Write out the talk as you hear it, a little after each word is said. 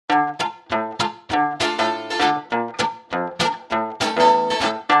I'm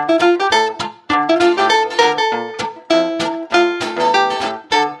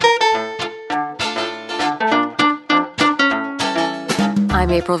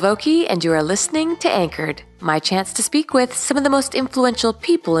April Vokey, and you are listening to Anchored, my chance to speak with some of the most influential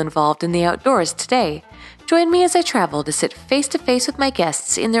people involved in the outdoors today. Join me as I travel to sit face-to-face with my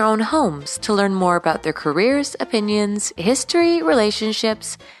guests in their own homes to learn more about their careers, opinions, history,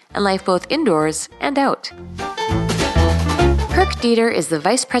 relationships, and life both indoors and out. Kirk Deeter is the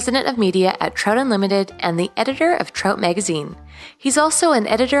Vice President of Media at Trout Unlimited and the editor of Trout Magazine. He's also an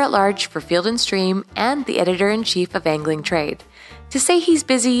editor-at-large for Field & Stream and the editor-in-chief of Angling Trade. To say he's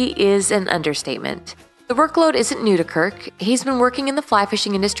busy is an understatement. The workload isn't new to Kirk. He's been working in the fly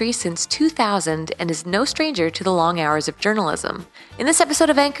fishing industry since 2000 and is no stranger to the long hours of journalism. In this episode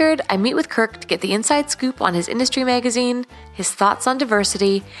of Anchored, I meet with Kirk to get the inside scoop on his industry magazine, his thoughts on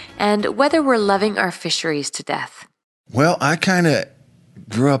diversity, and whether we're loving our fisheries to death. Well, I kind of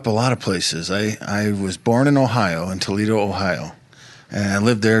grew up a lot of places. I was born in Ohio, in Toledo, Ohio, and I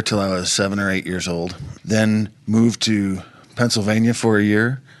lived there till I was 7 or 8 years old. Then moved to Pennsylvania for a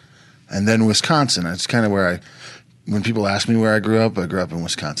year, and then Wisconsin. That's kind of where when people ask me where I grew up in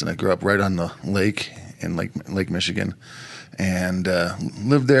Wisconsin. I grew up right on the lake in Lake Michigan, and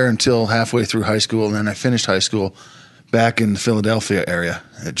lived there until halfway through high school, and then I finished high school back in the Philadelphia area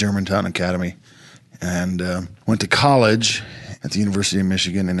at Germantown Academy, and went to college at the University of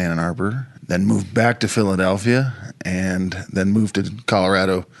Michigan in Ann Arbor, then moved back to Philadelphia, and then moved to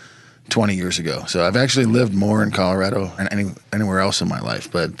Colorado 20 years ago. So I've actually lived more in Colorado than anywhere else in my life,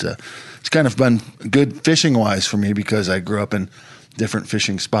 but it's kind of been good fishing-wise for me because I grew up in different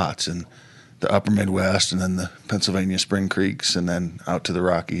fishing spots in the upper Midwest and then the Pennsylvania Spring Creeks and then out to the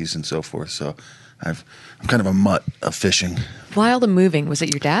Rockies and so forth. So I'm kind of a mutt of fishing. Why all the moving? Was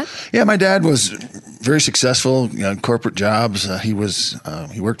it your dad? Yeah, my dad was very successful, corporate jobs. He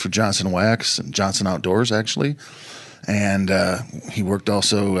worked for Johnson Wax and Johnson Outdoors, actually. And he worked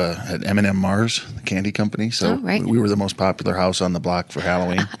also at M&M Mars, the candy company. So we were the most popular house on the block for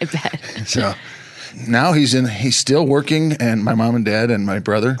Halloween. I bet. So now he's still working, and my mom and dad and my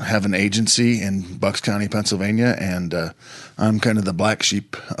brother have an agency in Bucks County, Pennsylvania, and I'm kind of the black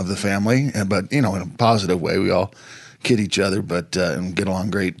sheep of the family. But in a positive way, we all kid each other, and get along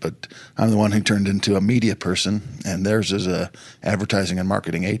great. But I'm the one who turned into a media person, and theirs is a advertising and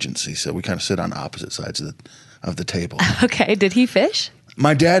marketing agency. So we kind of sit on opposite sides of the table. Okay. Did he fish?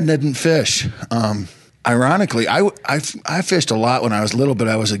 My dad didn't fish. Ironically, I fished a lot when I was little, but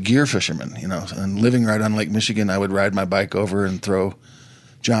I was a gear fisherman, and living right on Lake Michigan, I would ride my bike over and throw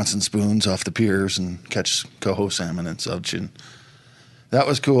Johnson spoons off the piers and catch coho salmon and such. And that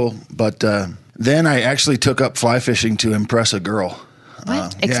was cool. But then I actually took up fly fishing to impress a girl.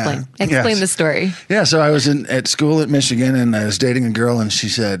 What? Explain the story. Yeah, so I was at school at Michigan, and I was dating a girl, and she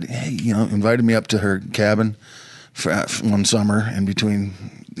said, hey, invited me up to her cabin for one summer in between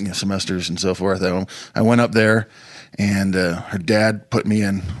semesters and so forth. I went up there, and her dad put me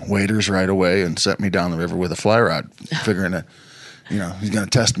in waders right away and sent me down the river with a fly rod, figuring that, he's going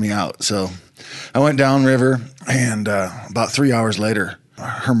to test me out. So I went down river, and about 3 hours later,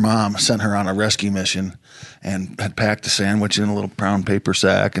 her mom sent her on a rescue mission and had packed a sandwich in a little brown paper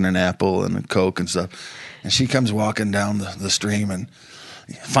sack and an apple and a Coke and stuff. And she comes walking down the stream and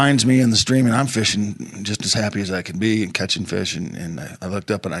finds me in the stream, and I'm fishing just as happy as I can be and catching fish. And I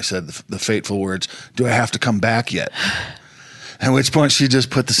looked up and I said the fateful words, "Do I have to come back yet?" At which point she just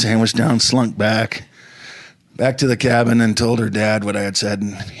put the sandwich down, slunk back to the cabin, and told her dad what I had said,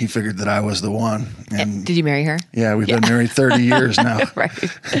 and he figured that I was the one. And did you marry her? Yeah, we've been married 30 years now. Right.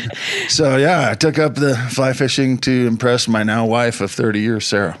 So yeah, I took up the fly fishing to impress my now wife of 30 years,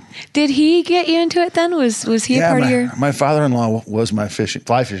 Sarah. Did he get you into it then? Was he a part of your? My father-in-law was my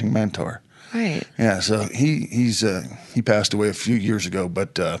fly fishing mentor. Right. Yeah, so he passed away a few years ago,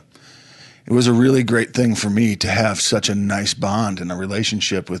 but it was a really great thing for me to have such a nice bond and a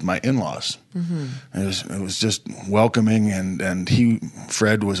relationship with my in-laws. Mm-hmm. It was just welcoming, and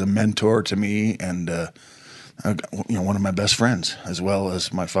Fred was a mentor to me, and one of my best friends, as well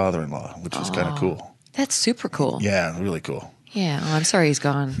as my father-in-law, which was kind of cool. That's super cool. Yeah, really cool. Yeah, well, I'm sorry he's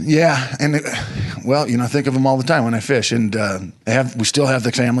gone. Yeah, and I think of him all the time when I fish, and we still have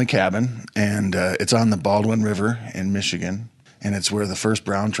the family cabin, and it's on the Baldwin River in Michigan. And it's where the first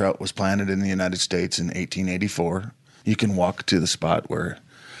brown trout was planted in the United States in 1884. You can walk to the spot where,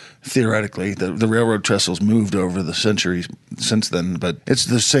 theoretically, the railroad trestles moved over the centuries since then. But it's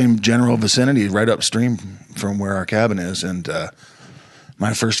the same general vicinity right upstream from where our cabin is. And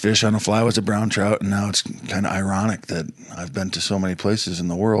My first fish on a fly was a brown trout, and now it's kind of ironic that I've been to so many places in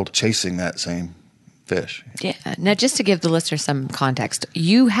the world chasing that same fish. Yeah. Now, just to give the listener some context,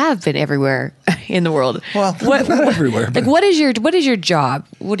 you have been everywhere in the world. Well, not everywhere. Like, what is your job?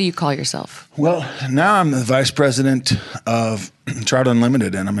 What do you call yourself? Well, now I'm the vice president of Trout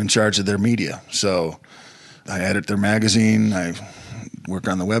Unlimited, and I'm in charge of their media. So I edit their magazine. I work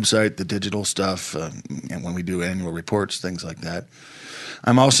on the website, the digital stuff, and when we do annual reports, things like that.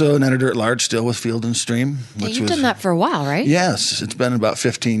 I'm also an editor at large still with Field and Stream. You've done that for a while, right? Yes, it's been about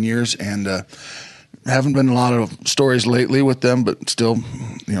 15 years, and haven't been a lot of stories lately with them, but still,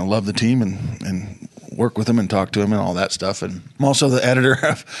 love the team and work with them and talk to them and all that stuff. And I'm also the editor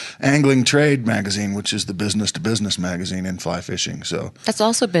of Angling Trade Magazine, which is the business-to-business magazine in fly fishing. So that's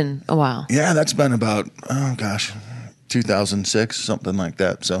also been a while. Yeah, that's been about 2006, something like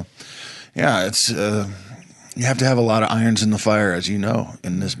that. So yeah, it's you have to have a lot of irons in the fire, as you know,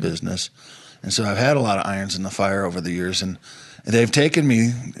 in this business. And so I've had a lot of irons in the fire over the years, and they've taken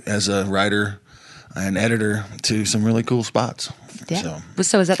me as a writer and editor to some really cool spots. Yeah.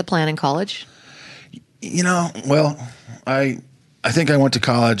 So is that the plan in college? Well, I think I went to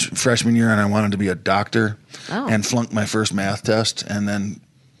college freshman year and I wanted to be a doctor and flunked my first math test and then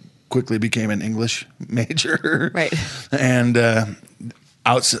quickly became an English major. Right. And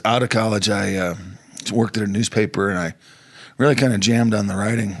out of college, I worked at a newspaper, and I really kind of jammed on the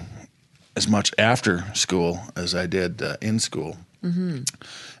writing as much after school as I did in school. Mm-hmm.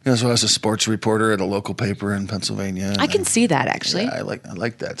 So I was a sports reporter at a local paper in Pennsylvania. I can see that, actually. Yeah, I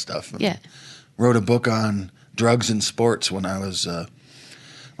like that stuff. Yeah. Wrote a book on drugs in sports when I was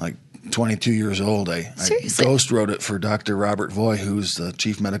 22 years old. I ghost wrote it for Dr. Robert Voy, who's the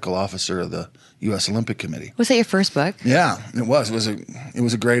chief medical officer of the U.S. Olympic Committee. Was that your first book? Yeah, it was. It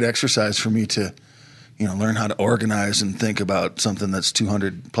was a great exercise for me to learn how to organize and think about something that's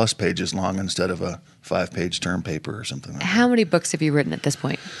 200 plus pages long instead of a 5-page term paper or something like that. How many books have you written at this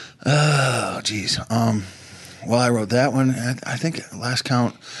point? Oh, geez. Well, I wrote that one. I think last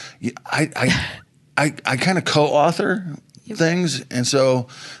count, I kind of co-author things. And so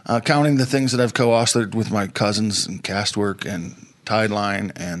counting the things that I've co-authored with my cousins and Castwork and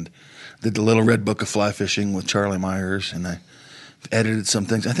Tideline, and did the Little Red Book of Fly Fishing with Charlie Myers, and I edited some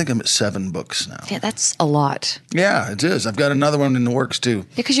things. I think I'm at 7 books now. Yeah, that's a lot. Yeah, it is. I've got another one in the works too.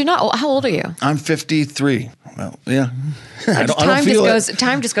 Yeah, because you're not. How old are you? I'm 53. Well, yeah.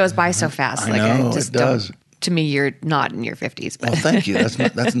 Time just goes by so fast. I know, it does. To me, you're not in your 50s. But. Well, thank you. That's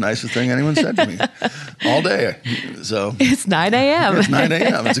the nicest thing anyone said to me all day. So it's 9 a.m. It's 9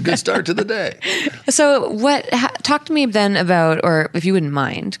 a.m. It's a good start to the day. So talk to me then about, or if you wouldn't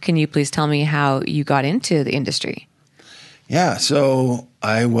mind, can you please tell me how you got into the industry? Yeah, so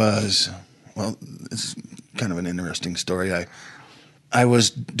it's kind of an interesting story. I was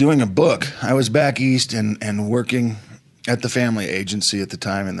doing a book. I was back east and working at the family agency at the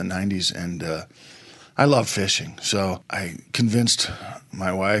time in the 90s, and I love fishing. So I convinced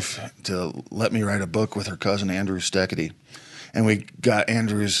my wife to let me write a book with her cousin, Andrew Steckety. And we got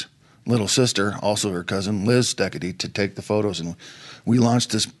Andrew's little sister, also her cousin, Liz Steckety, to take the photos. And we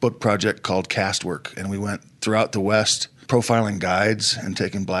launched this book project called Castwork, and we went throughout the West profiling guides and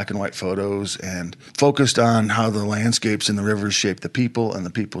taking black and white photos and focused on how the landscapes and the rivers shape the people and the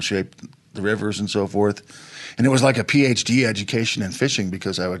people shape the rivers and so forth. And it was like a PhD education in fishing,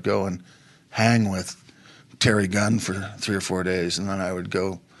 because I would go and hang with Terry Gunn for 3 or 4 days, and then I would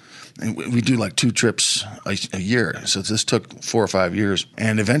go, and we do like 2 trips a year. So this took 4 or 5 years,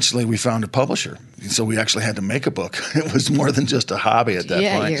 and eventually we found a publisher. So we actually had to make a book. It was more than just a hobby at that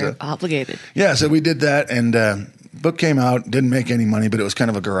point. Yeah, you're obligated. Yeah, so we did that, and book came out, didn't make any money, but it was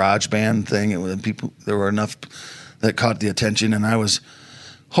kind of a garage band thing. There were enough that caught the attention, and I was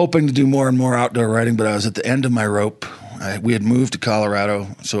hoping to do more and more outdoor writing, but I was at the end of my rope. We had moved to Colorado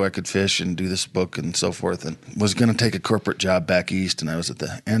so I could fish and do this book and so forth, and was going to take a corporate job back east, and I was at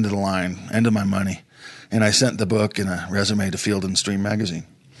the end of the line, end of my money, and I sent the book and a resume to Field and Stream magazine.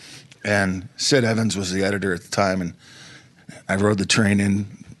 And Sid Evans was the editor at the time, and I rode the train in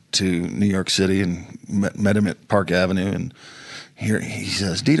to New York City and met him at Park Avenue, and he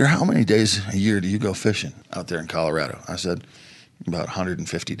says, "Deeter, how many days a year do you go fishing out there in Colorado?" I said, "About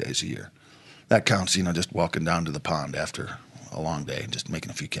 150 days a year." That counts, just walking down to the pond after a long day, just making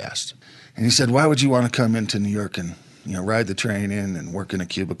a few casts. And he said, "Why would you want to come into New York and ride the train in and work in a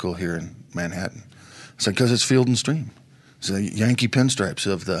cubicle here in Manhattan?" I said, "Because it's Field and Stream. It's the Yankee pinstripes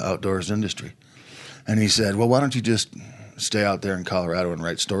of the outdoors industry." And he said, "Well, why don't you just stay out there in Colorado and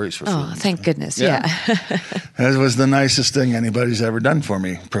write stories for Field and thank Stream?" goodness, yeah. That was the nicest thing anybody's ever done for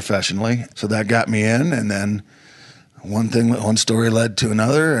me professionally. So that got me in, and then one story led to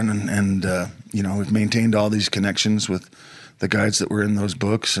another, and we've maintained all these connections with the guides that were in those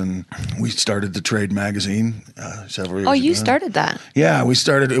books, and we started the Trade Magazine several years ago. Oh, you started that? Yeah, we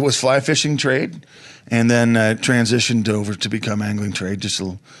started. It was Fly Fishing Trade, and then transitioned over to become Angling Trade. Just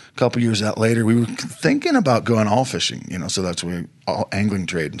a couple years out later, we were thinking about going all fishing. So that's why all Angling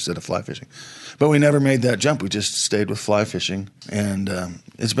Trade instead of fly fishing. But we never made that jump. We just stayed with fly fishing, and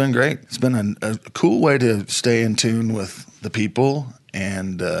it's been great. It's been a cool way to stay in tune with the people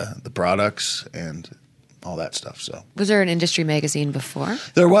and the products and all that stuff. So, was there an industry magazine before?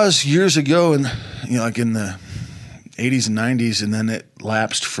 There was years ago, and like in the 80s and 90s, and then it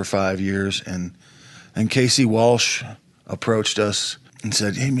lapsed for 5 years. And Casey Walsh approached us and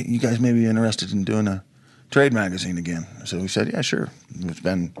said, "Hey, you guys may be interested in doing a trade magazine again." So we said, "Yeah, sure." It's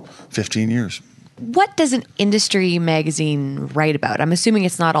been 15 years. What does an industry magazine write about? I'm assuming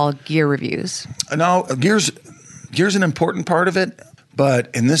it's not all gear reviews. No, gear's an important part of it.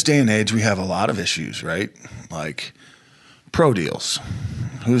 But in this day and age, we have a lot of issues, right? Like pro deals.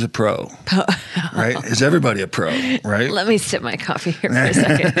 Who's a pro? Right? Is everybody a pro, right? Let me sip my coffee here for a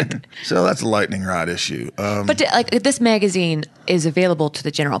second. So that's a lightning rod issue. But this magazine is available to the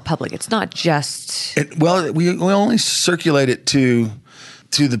general public. It's not just... we only circulate it to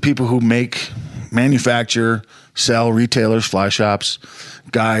the people who manufacture, sell, retailers, fly shops,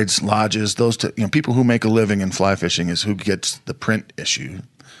 guides, lodges, those people who make a living in fly fishing is who gets the print issue.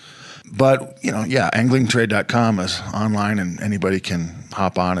 But, anglingtrade.com is online and anybody can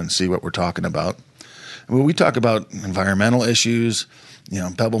hop on and see what we're talking about. Well, we talk about environmental issues,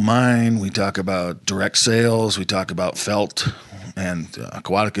 pebble mine, we talk about direct sales, we talk about felt and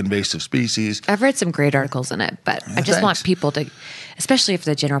aquatic invasive species. I've read some great articles in it, but I just want people to, especially if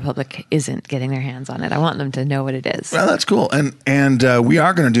the general public isn't getting their hands on it, I want them to know what it is. Well, that's cool. And we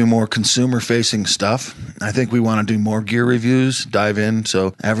are going to do more consumer-facing stuff. I think we want to do more gear reviews, dive in,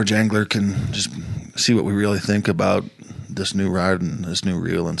 so average angler can just see what we really think about this new rod and this new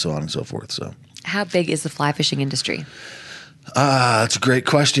reel and so on and so forth. So, how big is the fly fishing industry? That's a great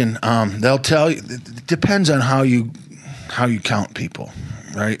question. They'll tell you. It depends on how you count people,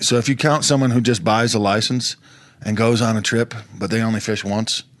 right? So if you count someone who just buys a license and goes on a trip, but they only fish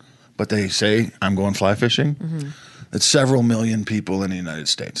once, but they say, "I'm going fly fishing," it's several million people in the United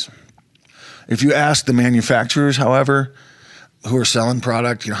States. If you ask the manufacturers, however, who are selling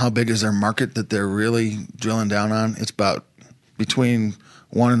product, how big is their market that they're really drilling down on, it's about between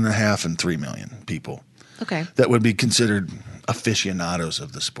 1.5 and 3 million people. Okay. That would be considered aficionados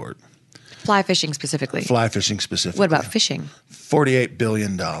of the sport. Fly fishing specifically. Fly fishing specifically. What about fishing? $48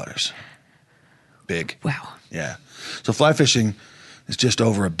 billion. Big. Wow. Yeah. So fly fishing is just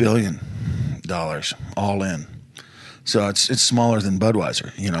over $1 billion all in. So it's smaller than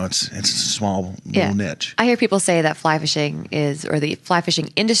Budweiser. It's a small little niche. I hear people say that fly fishing the fly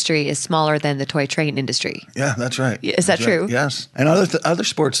fishing industry is smaller than the toy train industry. Yeah, that's right. Is that true? Yes. And other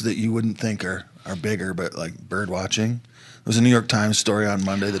sports that you wouldn't think are bigger, but like bird watching. There was a New York Times story on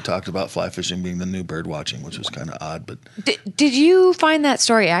Monday that talked about fly fishing being the new bird watching, which was kind of odd. But did you find that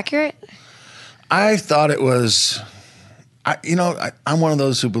story accurate? I thought it was. I'm one of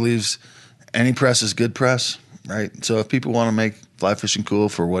those who believes any press is good press, right? So if people want to make fly fishing cool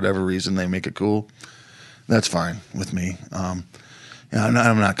for whatever reason, they make it cool. That's fine with me. I'm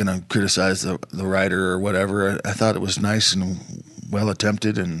not going to criticize the writer or whatever. I thought it was nice and well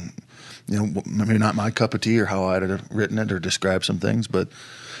attempted, and maybe not my cup of tea or how I'd have written it or described some things, but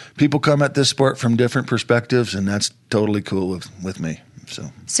people come at this sport from different perspectives, and that's totally cool with me.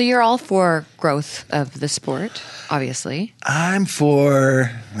 So you're all for growth of the sport, obviously. I'm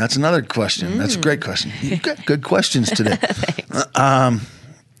for. That's another question. That's a great question. You've got good questions today. Thanks.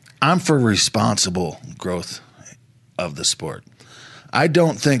 I'm for responsible growth of the sport. I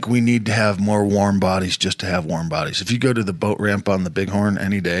don't think we need to have more warm bodies just to have warm bodies. If you go to the boat ramp on the Bighorn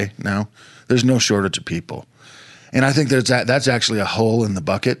any day now, there's no shortage of people. And I think that's actually a hole in the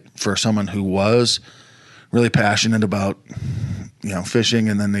bucket for someone who was really passionate about fishing,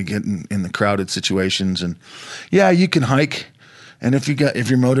 and then they get in the crowded situations. And yeah, you can hike, and if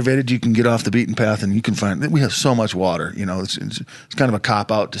you're motivated, you can get off the beaten path, and you can find. We have so much water. It's kind of a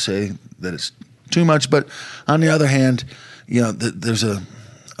cop out to say that it's too much, but on the other hand, there's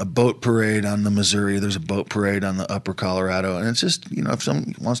a boat parade on the Missouri. There's a boat parade on the Upper Colorado, and it's just if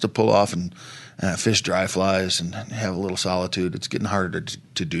someone wants to pull off and fish dry flies and have a little solitude, it's getting harder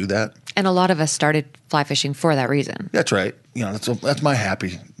to do that. And a lot of us started fly fishing for that reason. That's right. That's my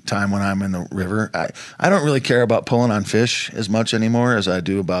happy time when I'm in the river. I don't really care about pulling on fish as much anymore as I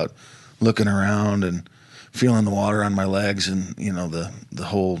do about looking around and feeling the water on my legs and the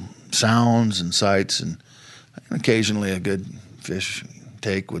whole sounds and sights, and occasionally a good fish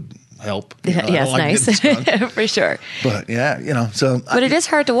take would help. You know, Yeah, it's nice. For sure. But yeah, But it is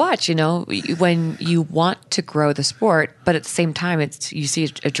hard to watch, when you want to grow the sport, but at the same time, you see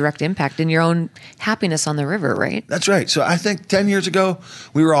a direct impact in your own happiness on the river, right? That's right. So I think 10 years ago,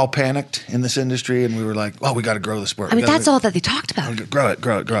 we were all panicked in this industry, and we were like, well, we got to grow the sport. I mean, that's all that they talked about. Grow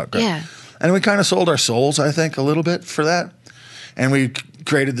it. Yeah. And we kind of sold our souls, I think, a little bit for that. And we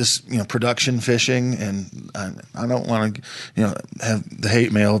created this, production fishing, and I don't want to, have the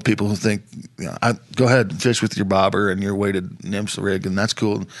hate mail of people who think, go ahead and fish with your bobber and your weighted nymphs rig, and that's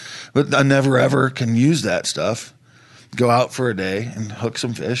cool. But I never ever can use that stuff. Go out for a day and hook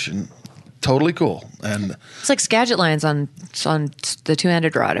some fish, and totally cool. And it's like Skagit lines on the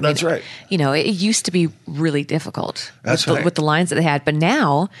two-handed rod. That's right. It used to be really difficult with the lines that they had, but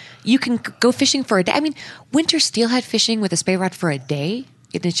now you can go fishing for a day. I mean, winter steelhead fishing with a spey rod for a day.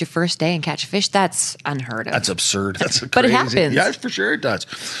 It's your first day and catch a fish. That's unheard of. That's absurd. That's crazy. But it happens. Yeah, for sure it does.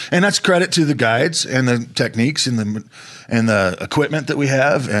 And that's credit to the guides and the techniques and the equipment that we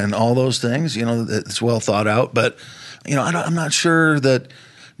have and all those things. It's well thought out. But I'm not sure that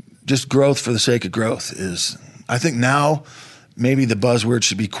just growth for the sake of growth is. I think now maybe the buzzword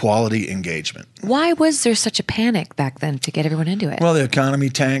should be quality engagement. Why was there such a panic back then to get everyone into it? Well, the economy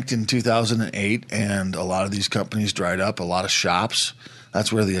tanked in 2008, and a lot of these companies dried up. A lot of shops.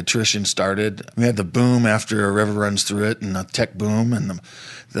 That's where the attrition started. We had the boom after a river runs through it, and the tech boom, and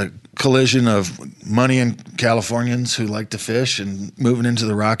the collision of money and Californians who like to fish and moving into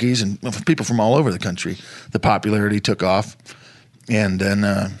the Rockies, and people from all over the country. The popularity took off, and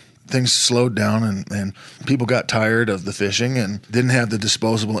then things slowed down, and people got tired of the fishing and didn't have the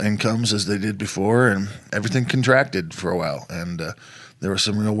disposable incomes as they did before, and everything contracted for a while. And there was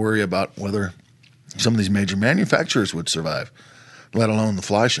some real worry about whether some of these major manufacturers would survive, let alone the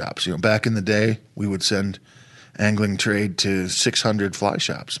fly shops. Back in the day, we would send angling trade to 600 fly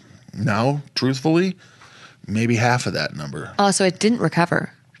shops. Now, truthfully, maybe half of that number. Oh, so it didn't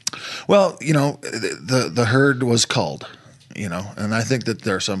recover. Well, the herd was culled, and I think that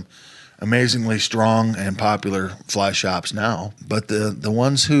there are some amazingly strong and popular fly shops now, but the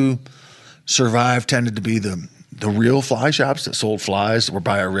ones who survived tended to be the real fly shops that sold flies that were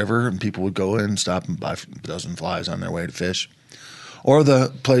by a river, and people would go in and stop and buy a dozen flies on their way to fish. Or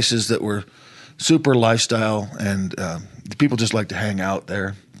the places that were super lifestyle, and the people just like to hang out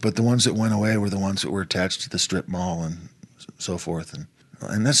there. But the ones that went away were the ones that were attached to the strip mall and so forth.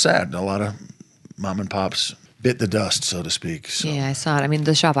 And that's sad. A lot of mom and pops bit the dust, so to speak. So. Yeah, I saw it. I mean,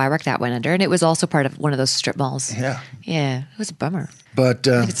 the shop I worked at went under, and it was also part of one of those strip malls. Yeah. Yeah, it was a bummer. But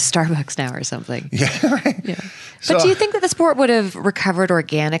I think it's a Starbucks now or something. Yeah, right. Yeah. But do you think that the sport would have recovered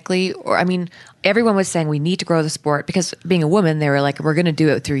organically? Or, I mean, everyone was saying we need to grow the sport because being a woman, they were like, we're going to do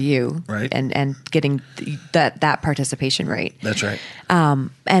it through you. Right. And getting that participation rate. That's right.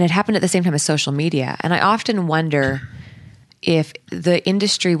 And it happened at the same time as social media. And I often wonder if the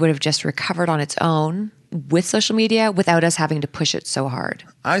industry would have just recovered on its own with social media without us having to push it so hard.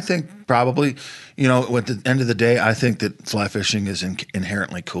 I think probably, at the end of the day, I think that fly fishing is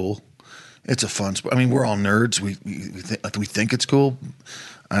inherently cool. It's a fun sport. I mean, we're all nerds. We think it's cool.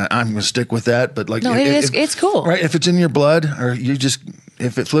 I'm going to stick with that. But it's cool, right? If it's in your blood, or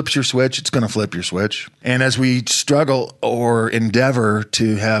if it flips your switch, it's going to flip your switch. And as we struggle or endeavor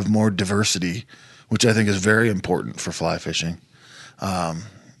to have more diversity, which I think is very important for fly fishing,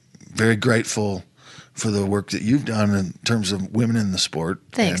 very grateful for the work that you've done in terms of women in the sport.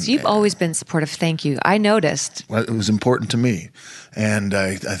 Thanks. You've always been supportive. Thank you. I noticed. Well, it was important to me. And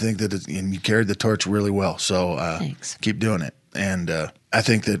I think that and you carried the torch really well. So thanks. Keep doing it. And I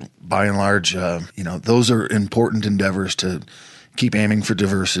think that by and large, those are important endeavors to keep aiming for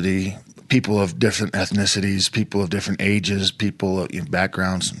diversity, people of different ethnicities, people of different ages, people of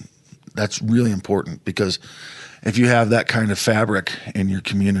backgrounds. That's really important because if you have that kind of fabric in your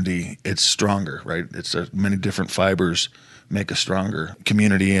community, it's stronger, right? It's many different fibers make a stronger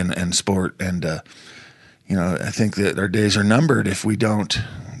community and sport. And, I think that our days are numbered if we don't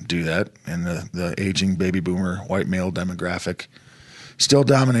do that. And the aging baby boomer white male demographic still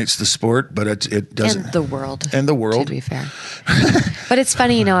dominates the sport, but it doesn't. And the world. To be fair. But it's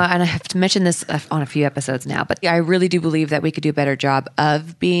funny, and I have to mention this on a few episodes now, but I really do believe that we could do a better job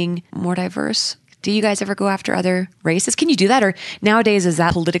of being more diverse. Do you guys ever go after other races? Can you do that? Or nowadays, is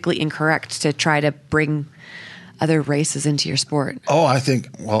that politically incorrect to try to bring other races into your sport? Oh, I think,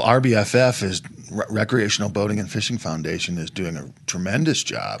 well, RBFF is Recreational Boating and Fishing Foundation is doing a tremendous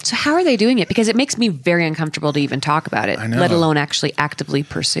job. So how are they doing it? Because it makes me very uncomfortable to even talk about it, let alone actually actively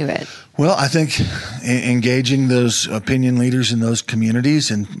pursue it. Well, I think engaging those opinion leaders in those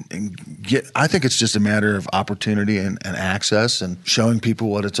communities I think it's just a matter of opportunity and access and showing people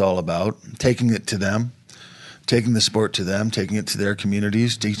what it's all about, taking it to them, taking the sport to them, taking it to their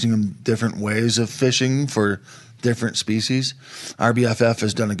communities, teaching them different ways of fishing for different species. RBFF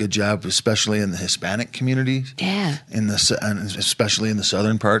has done a good job, especially in the Hispanic communities. Yeah. And especially in the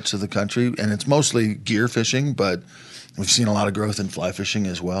southern parts of the country. And it's mostly gear fishing, but we've seen a lot of growth in fly fishing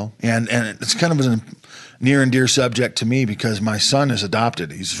as well. And it's kind of a near and dear subject to me because my son is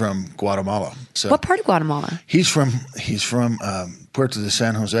adopted. He's from Guatemala. So what part of Guatemala? He's from Puerto de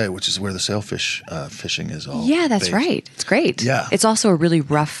San Jose, which is where the sailfish fishing is all. Yeah, that's based. right. It's great. Yeah. It's also a really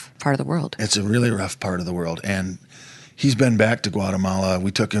rough part of the world. It's a really rough part of the world. And he's been back to Guatemala. We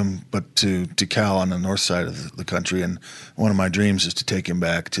took him to Cal on the north side of the country. And one of my dreams is to take him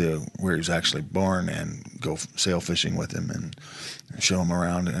back to where he was actually born and go sail fishing with him and show him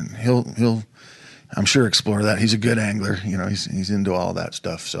around. And he'll I'm sure explore that. He's a good angler. He's into all that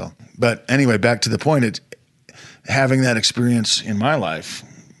stuff. So, but anyway, back to the point. It's having that experience in my life.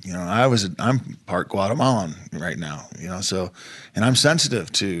 I'm part Guatemalan right now. So, and I'm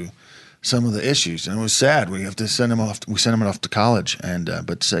sensitive to some of the issues, and it was sad. We have to send him off. We sent him off to college,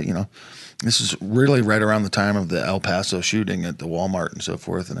 but say, this is really right around the time of the El Paso shooting at the Walmart and so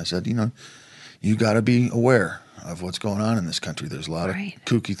forth. And I said, you got to be aware of what's going on in this country. There's a lot of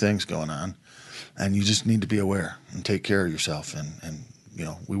kooky things going on. And you just need to be aware and take care of yourself. And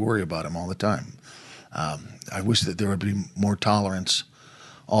we worry about them all the time. I wish that there would be more tolerance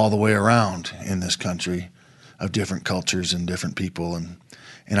all the way around in this country of different cultures and different people.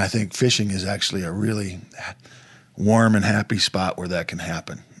 And I think fishing is actually a really warm and happy spot where that can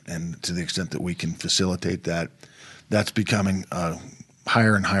happen. And to the extent that we can facilitate that, that's becoming a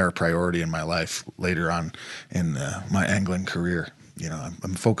higher and higher priority in my life later on in my angling career.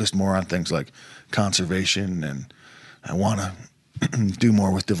 I'm focused more on things like conservation, and I want to do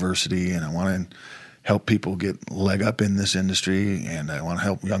more with diversity, and I want to help people get leg up in this industry, and I want to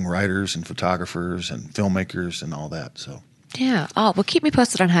help young writers and photographers and filmmakers and all that. So. Yeah. Oh, well, keep me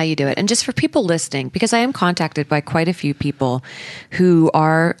posted on how you do it. And just for people listening, because I am contacted by quite a few people who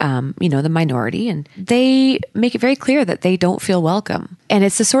are, the minority, and they make it very clear that they don't feel welcome. And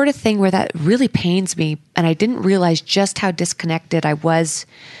it's the sort of thing where that really pains me. And I didn't realize just how disconnected I was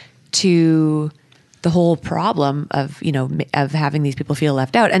to the whole problem of having these people feel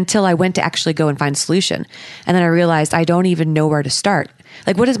left out until I went to actually go and find a solution. And then I realized I don't even know where to start.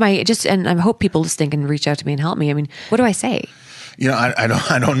 Like, what is and I hope people listening can reach out to me and help me. I mean, what do I say?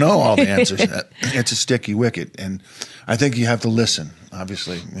 I don't know all the answers. It's a sticky wicket. And I think you have to listen.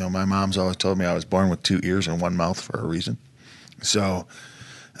 Obviously, my mom's always told me I was born with 2 ears and 1 mouth for a reason. So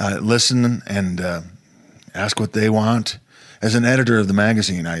listen and ask what they want. As an editor of the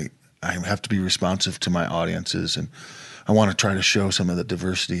magazine, I have to be responsive to my audiences, and I want to try to show some of the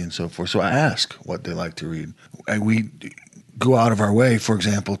diversity and so forth. So I ask what they like to read. We go out of our way, for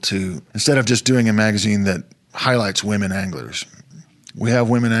example, to, instead of just doing a magazine that highlights women anglers, we have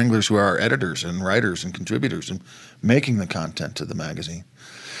women anglers who are our editors and writers and contributors and making the content to the magazine.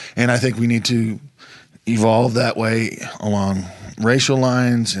 And I think we need to evolve that way along racial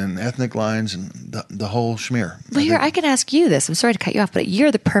lines and ethnic lines and the whole schmear. Well, I can ask you this. I'm sorry to cut you off, but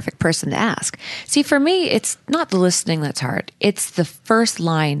you're the perfect person to ask. See, for me, it's not the listening that's hard. It's the first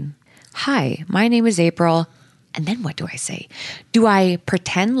line. Hi, my name is April. And then what do I say? Do I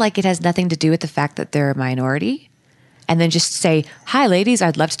pretend like it has nothing to do with the fact that they're a minority? And then just say, hi, ladies,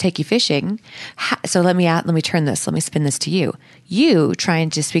 I'd love to take you fishing. So let me turn this. Let me spin this to you. You trying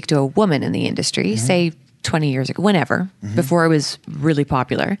to speak to a woman in the industry, say 20 years ago, whenever, before it was really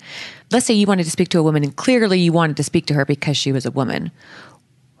popular. Let's say you wanted to speak to a woman, and clearly you wanted to speak to her because she was a woman.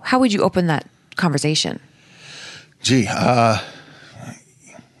 How would you open that conversation? Gee, to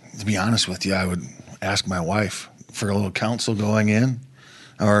be honest with you, I would ask my wife for a little counsel going in,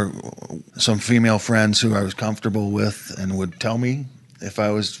 or some female friends who I was comfortable with and would tell me if I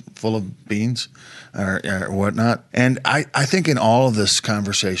was full of beans or whatnot. And I think in all of this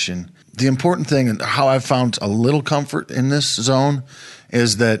conversation, the important thing, and how I've found a little comfort in this zone,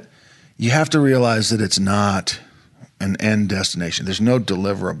 is that you have to realize that it's not an end destination. There's no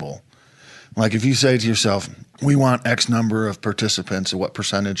deliverable. Like if you say to yourself, we want X number of participants, or what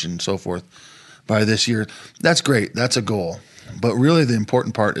percentage and so forth by this year, that's great. That's a goal. But really the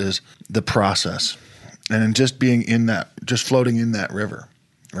important part is the process, and just being in that, just floating in that river,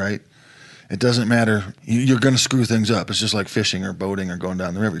 right? It doesn't matter. You're going to screw things up. It's just like fishing or boating or going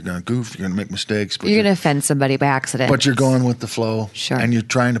down the river. You're going to goof. You're going to make mistakes. But you're going to offend somebody by accident. But you're going with the flow. Sure. And you're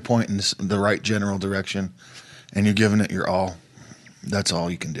trying to point in the right general direction, and you're giving it your all. That's all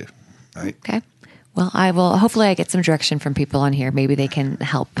you can do, right? Okay. Well, hopefully I get some direction from people on here. Maybe they can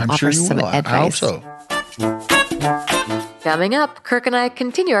help offer some advice. I hope so. Coming up, Kirk and I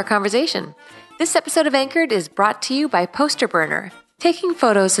continue our conversation. This episode of Anchored is brought to you by Poster Burner. Taking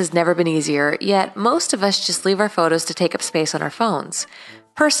photos has never been easier, yet most of us just leave our photos to take up space on our phones.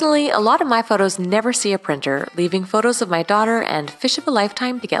 Personally, a lot of my photos never see a printer, leaving photos of my daughter and fish of a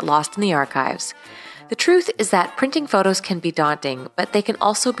lifetime to get lost in the archives. The truth is that printing photos can be daunting, but they can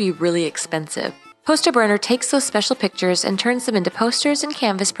also be really expensive. Poster Burner takes those special pictures and turns them into posters and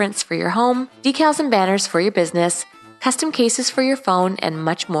canvas prints for your home, decals and banners for your business, custom cases for your phone, and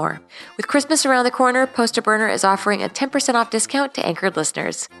much more. With Christmas around the corner, Poster Burner is offering a 10% off discount to Anchored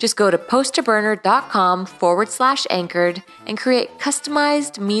listeners. Just go to posterburner.com/anchored and create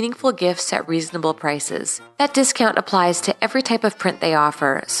customized, meaningful gifts at reasonable prices. That discount applies to every type of print they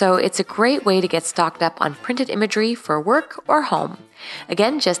offer, so it's a great way to get stocked up on printed imagery for work or home.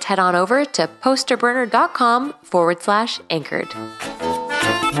 Again, just head on over to posterburner.com/anchored.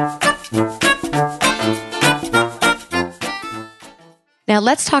 Now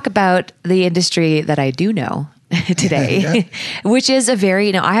let's talk about the industry that I do know today, which is a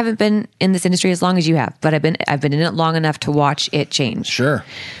very, I haven't been in this industry as long as you have, but I've been in it long enough to watch it change. Sure.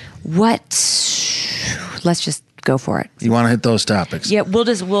 Let's just go for it. You want to hit those topics? Yeah,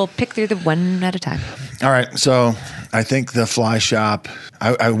 we'll pick through them one at a time. All right. So I think the fly shop,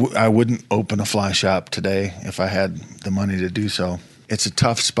 I wouldn't open a fly shop today if I had the money to do so. It's a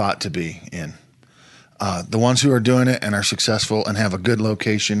tough spot to be in. The ones who are doing it and are successful and have a good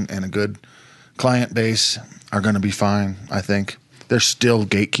location and a good client base are going to be fine, I think. They're still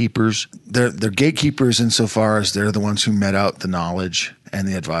gatekeepers. They're gatekeepers insofar as they're the ones who met out the knowledge and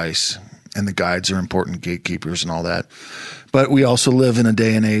the advice, and the guides are important gatekeepers and all that. But we also live in a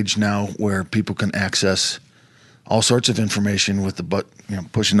day and age now where people can access all sorts of information with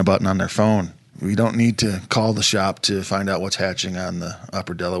pushing a button on their phone. We don't need to call the shop to find out what's hatching on the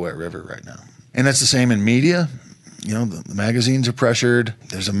upper Delaware River right now. And that's the same in media. The magazines are pressured.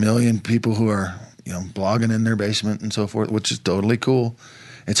 There's a million people who are, blogging in their basement and so forth, which is totally cool.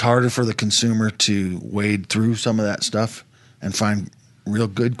 It's harder for the consumer to wade through some of that stuff and find real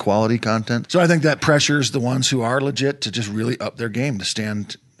good quality content. So I think that pressures the ones who are legit to just really up their game to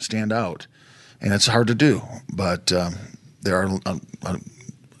stand out. And it's hard to do, but there are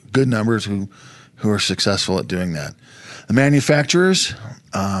good numbers who are successful at doing that. The manufacturers,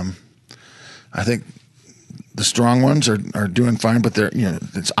 I think the strong ones are doing fine, but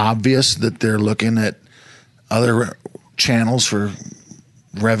it's obvious that they're looking at other channels for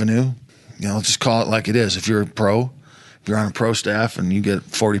revenue. Let's just call it like it is. If you're a pro, if you're on a pro staff and you get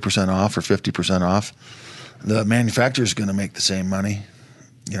 40% off or 50% off, the manufacturer is going to make the same money,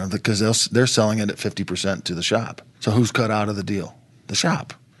 because they're selling it at 50% to the shop. So who's cut out of the deal? The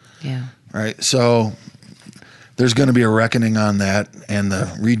shop. Yeah. Right. So there's going to be a reckoning on that and the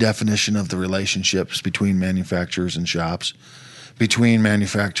redefinition of the relationships between manufacturers and shops, between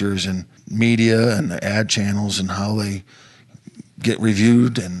manufacturers and media and the ad channels and how they get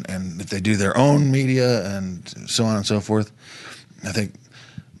reviewed and if they do their own media and so on and so forth. I think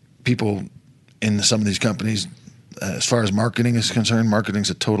people in some of these companies, as far as marketing is concerned, marketing's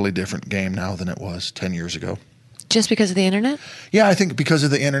a totally different game now than it was 10 years ago. Just because of the internet? Yeah, I think because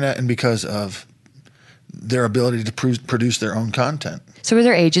of the internet and because of their ability to produce their own content. So were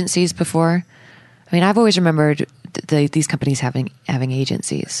there agencies before? I mean, I've always remembered these companies having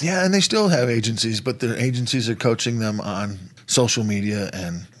agencies. Yeah, and they still have agencies, but their agencies are coaching them on social media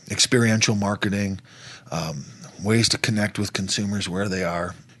and experiential marketing, ways to connect with consumers where they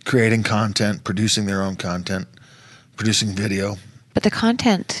are, creating content, producing their own content, producing video. But the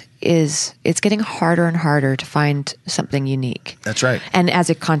content it's getting harder and harder to find something unique. That's right. And as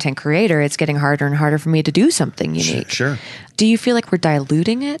a content creator, it's getting harder and harder for me to do something unique. Sure. Do you feel like we're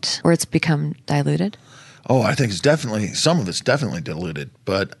diluting it or it's become diluted? Oh, I think some of it's definitely diluted,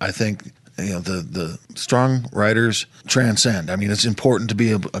 but I think the strong writers transcend. I mean, it's important to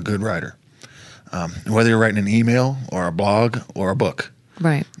be a good writer, whether you're writing an email or a blog or a book.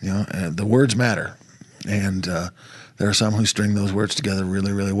 Right. The words matter, and there are some who string those words together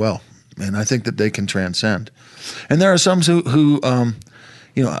really, really well, and I think that they can transcend. And there are some who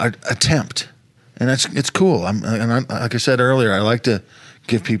attempt, and it's cool. Like I said earlier, I like to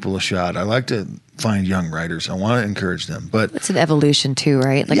give people a shot. I like to find young writers. I want to encourage them, but it's an evolution too,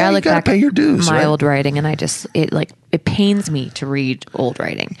 right? Like yeah, I look you gotta back pay at your dues, my right? old writing, and it pains me to read old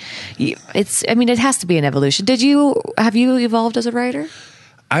writing. It has to be an evolution. Have you evolved as a writer?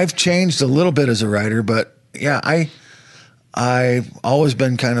 I've changed a little bit as a writer, but yeah, I've always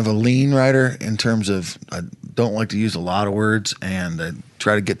been kind of a lean writer in terms of I don't like to use a lot of words, and I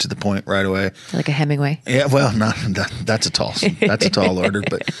try to get to the point right away. Like a Hemingway? Yeah, well, not that's a tall order,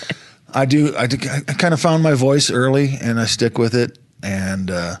 but I kind of found my voice early, and I stick with it.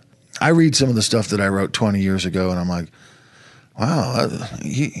 And I read some of the stuff that I wrote 20 years ago, and I'm like, wow,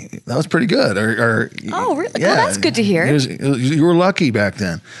 that was pretty good. Oh, really? Yeah, well, that's good to hear. You were lucky back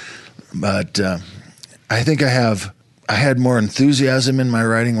then. But I think I had more enthusiasm in my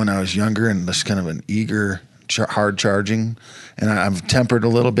writing when I was younger, and just kind of an eager, hard charging. And I've tempered a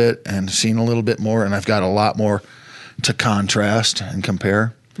little bit and seen a little bit more, and I've got a lot more to contrast and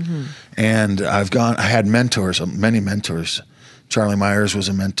compare. Mm-hmm. And I had mentors, many mentors. Charlie Myers was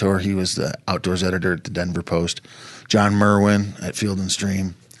a mentor. He was the outdoors editor at the Denver Post. John Merwin at Field and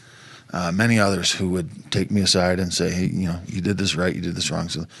Stream. Many others who would take me aside and say, hey, you did this right, you did this wrong.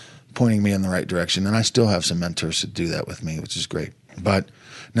 So pointing me in the right direction. And I still have some mentors that do that with me, which is great. But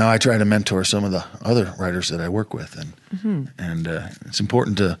now I try to mentor some of the other writers that I work with. And it's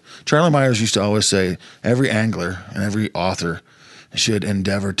important to, Charlie Myers used to always say, every angler and every author should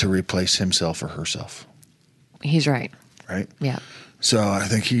endeavor to replace himself or herself. He's right. Right? Yeah. So I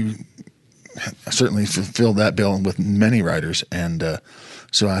think he certainly fulfilled that bill with many writers. And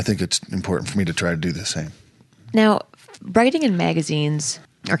so I think it's important for me to try to do the same. Now, writing in magazines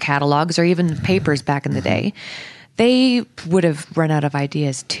or catalogs or even papers back in the day, they would have run out of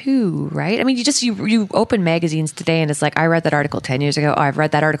ideas too, right? I mean, you open magazines today and it's like, I read that article 10 years ago. Oh, I've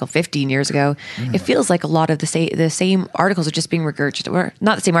read that article 15 years ago. It feels like a lot of the same articles are just being regurgitated, or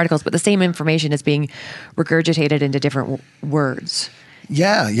not the same articles, but the same information is being regurgitated into different words.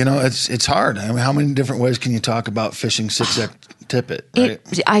 Yeah, it's hard. I mean, how many different ways can you talk about fishing 6X tippet? Right?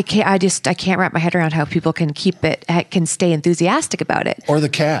 I can't wrap my head around how people can can stay enthusiastic about it. Or the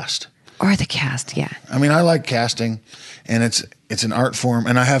cast. Yeah. I mean, I like casting, and it's an art form,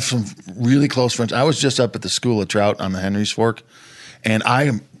 and I have some really close friends. I was just up at the School of Trout on the Henry's Fork, and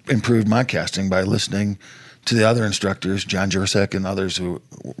I improved my casting by listening to the other instructors, John Jursek and others who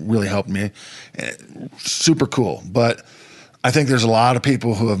really helped me. Super cool. But I think there's a lot of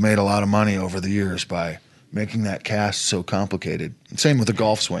people who have made a lot of money over the years by making that cast so complicated. Same with the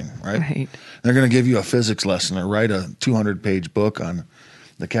golf swing, right? Right. They're going to give you a physics lesson or write a 200-page book on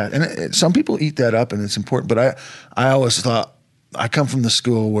the cat. And some people eat that up, and it's important. But I always thought, I come from the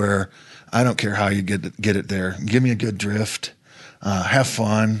school where I don't care how you get it there. Give me a good drift. Have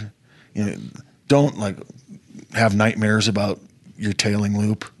fun. Don't have nightmares about your tailing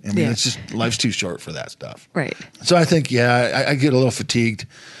loop. I mean, It's just, life's too short for that stuff. Right. So I think, I get a little fatigued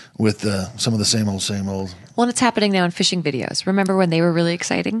with some of the same old. Well, and it's happening now in fishing videos. Remember when they were really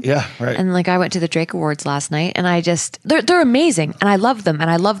exciting? Yeah, right. And I went to the Drake Awards last night, and they're amazing, and I love them, and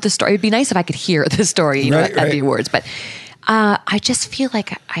I love the story. It'd be nice if I could hear the story, at the awards, but I just feel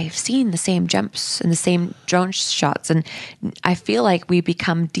like I've seen the same jumps and the same drone shots, and I feel like we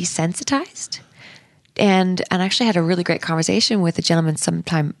become desensitized. And I actually had a really great conversation with a gentleman some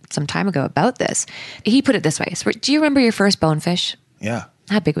time ago about this. He put it this way: so, do you remember your first bonefish? Yeah.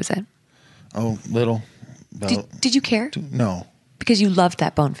 How big was it? Oh, little. Did you care? No. Because you loved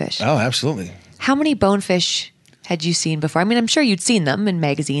that bonefish. Oh, absolutely. How many bonefish had you seen before? I mean, I'm sure you'd seen them in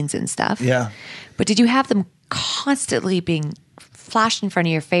magazines and stuff. Yeah. But did you have them constantly being flashed in front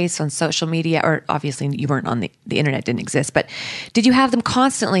of your face on social media? Or obviously you weren't on the internet, didn't exist. But did you have them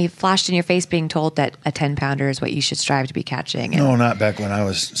constantly flashed in your face being told that a 10-pounder is what you should strive to be catching? No, not back when I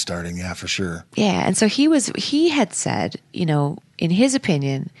was starting. Yeah, for sure. Yeah. And so he had said, in his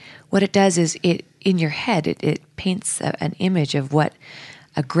opinion, what it does is in your head, it paints an image of what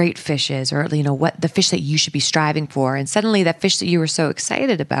a great fish is, or, what the fish that you should be striving for. And suddenly that fish that you were so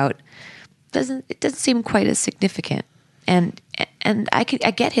excited about doesn't seem quite as significant. And I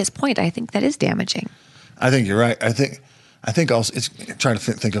get his point. I think that is damaging. I think you're right. I think also it's trying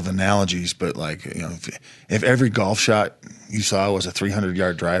to think of analogies, but if every golf shot you saw was a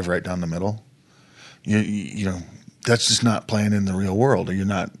 300-yard drive right down the middle, that's just not playing in the real world, or you're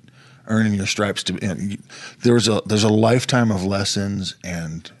not earning your stripes. There's a lifetime of lessons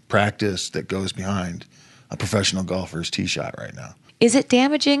and practice that goes behind a professional golfer's tee shot right now. Is it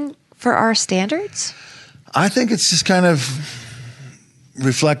damaging for our standards? I think it's just kind of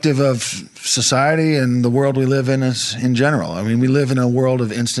reflective of society and the world we live in general. I mean, we live in a world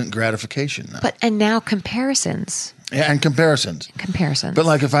of instant gratification now. And now comparisons. Yeah, and comparisons. But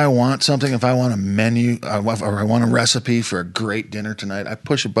like if I want something, if I want a menu or I want a recipe for a great dinner tonight, I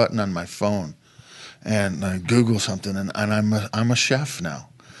push a button on my phone and I Google something, and I'm a chef now.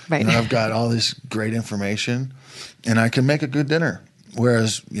 Right. I've got all this great information, and I can make a good dinner.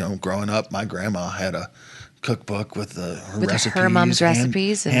 Whereas, growing up, my grandma had a cookbook with her recipes. Her mom's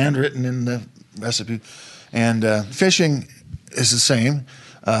recipes. Handwritten in the recipe. And fishing is the same.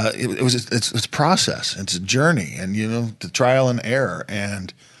 It's a process. It's a journey, and the trial and error.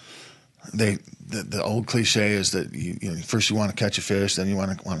 And the old cliche is that first you want to catch a fish, then you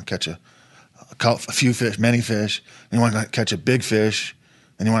want to catch a few fish, many fish, then you want to catch a big fish,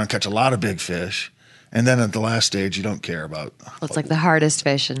 then you want to catch a lot of big fish, and then at the last stage you don't care about. It's like the hardest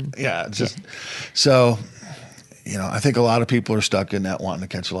fish, so. I think a lot of people are stuck in that wanting to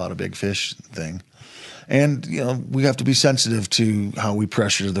catch a lot of big fish thing. And, we have to be sensitive to how we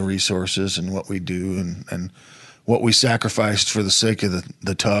pressure the resources and what we do and what we sacrificed for the sake of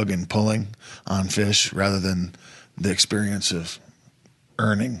the tug and pulling on fish rather than the experience of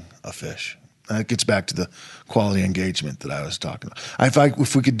earning a fish. And that gets back to the quality engagement that I was talking about.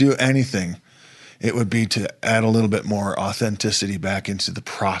 If we could do anything, it would be to add a little bit more authenticity back into the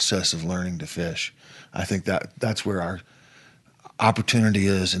process of learning to fish. I think that's where our opportunity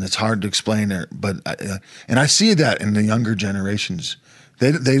is, and it's hard to explain there. But and I see that in the younger generations,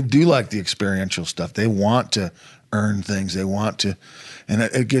 they do like the experiential stuff. They want to earn things. They want to, and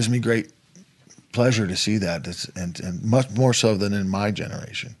it gives me great pleasure to see that, and much more so than in my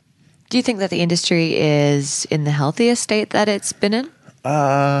generation. Do you think that the industry is in the healthiest state that it's been in?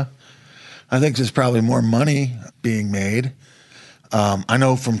 I think there's probably more money being made. I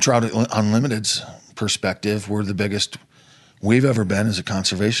know from Trout Unlimited's perspective, we're the biggest we've ever been as a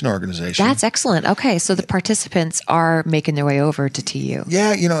conservation organization. That's excellent. Okay, so the participants are making their way over to TU.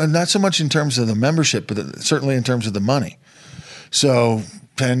 Yeah, and not so much in terms of the membership, but certainly in terms of the money. So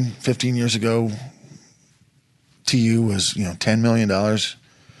 10, 15 years ago, TU was $10 million.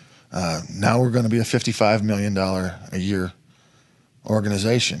 Now we're going to be a $55 million a year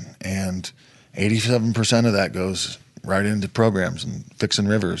organization, and 87% of that goes right into programs and fixing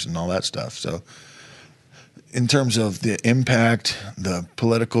rivers and all that stuff. So in terms of the impact, the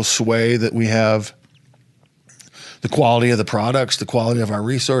political sway that we have, the quality of the products, the quality of our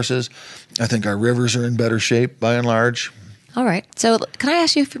resources, I think our rivers are in better shape by and large. All right. So can I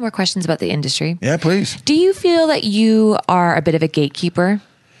ask you a few more questions about the industry? Yeah, please. Do you feel that you are a bit of a gatekeeper?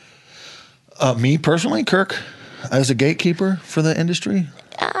 Me personally, Kirk, as a gatekeeper for the industry?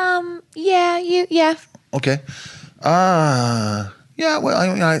 Yeah. Okay. Yeah,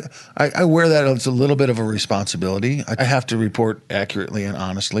 well, I wear that as a little bit of a responsibility. I have to report accurately and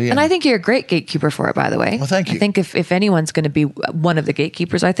honestly. And I think you're a great gatekeeper for it, by the way. Well, thank you. I think if anyone's going to be one of the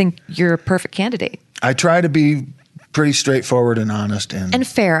gatekeepers, I think you're a perfect candidate. I try to be pretty straightforward and honest. And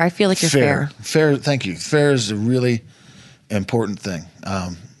fair. I feel like you're fair. Fair, thank you. Fair is a really important thing.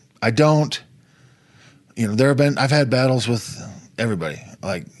 I don't, I've had battles with everybody,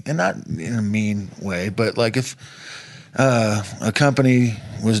 and not in a mean way, but if a company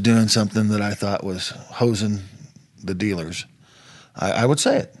was doing something that I thought was hosing the dealers, I would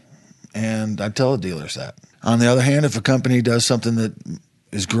say it, and I'd tell the dealers that. On the other hand, if a company does something that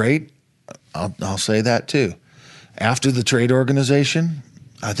is great, I'll say that too. After the trade organization,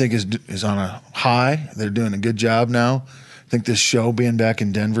 I think is on a high. They're doing a good job now. I think this show being back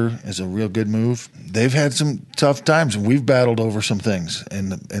in Denver is a real good move. They've had some tough times. We've battled over some things in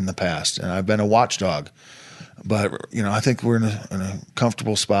the past, and I've been a watchdog. But I think we're in a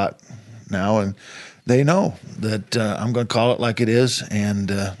comfortable spot now, and they know that I'm going to call it like it is and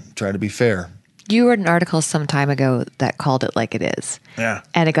try to be fair. You wrote an article some time ago that called it like it is. Yeah.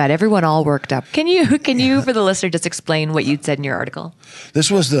 And it got everyone all worked up. Can you, for the listener, just explain what you'd said in your article? This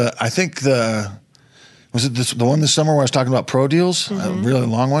was was it the one this summer where I was talking about pro deals? Mm-hmm. A really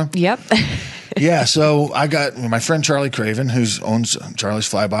long one? Yep. Yeah, so I got my friend Charlie Craven, who owns Charlie's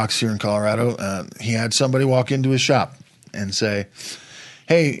Fly Box here in Colorado. He had somebody walk into his shop and say,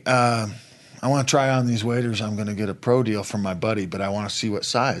 hey, I want to try on these waders. I'm going to get a pro deal from my buddy, but I want to see what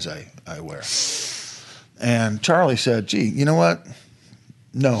size I wear. And Charlie said, gee, you know what?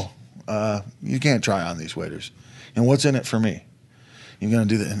 No, you can't try on these waders. And what's in it for me? You're going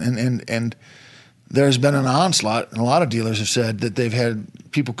to do that. And there's been an onslaught, and a lot of dealers have said that they've had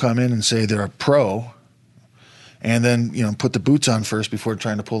people come in and say they're a pro and then, put the boots on first before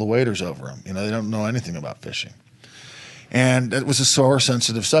trying to pull the waders over them. They don't know anything about fishing. And it was a sore,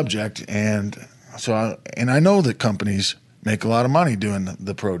 sensitive subject. And so I know that companies make a lot of money doing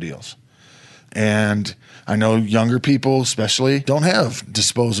the pro deals. And I know younger people especially don't have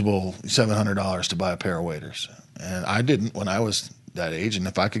disposable $700 to buy a pair of waders. And I didn't when I was that age. And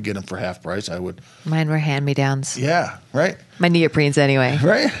if I could get them for half price, I would. Mine were hand-me-downs. Yeah, right. My neoprenes anyway.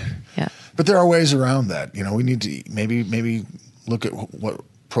 Right. Yeah. But there are ways around that. You know, we need to maybe look at what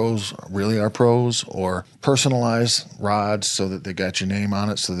pros really are pros, or personalize rods so that they got your name on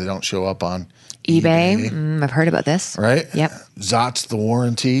it so they don't show up on eBay. I've heard about this. Right? Yep. ZOT's the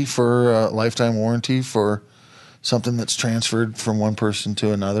warranty for lifetime warranty for something that's transferred from one person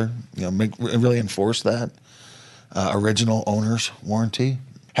to another. You know, really enforce that. Original owner's warranty.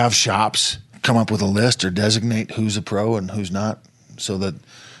 Have shops come up with a list or designate who's a pro and who's not, so that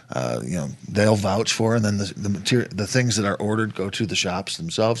they'll vouch for, and then the things that are ordered go to the shops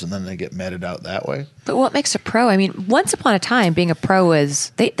themselves, and then they get meted out that way. But what makes a pro? I mean, once upon a time, being a pro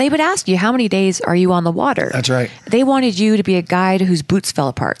was they would ask you, how many days are you on the water? That's right. They wanted you to be a guide whose boots fell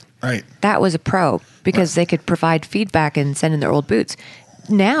apart. Right. That was a pro, because they could provide feedback and send in their old boots.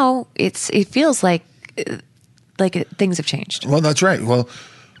 Now it feels like things have changed. Well, that's right. Well,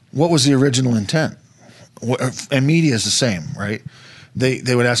 what was the original intent? And media is the same, right?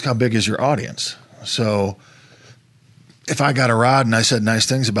 They would ask, how big is your audience? So if I got a rod and I said nice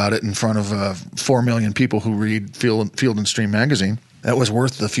things about it in front of 4 million people who read Field and Stream magazine, that was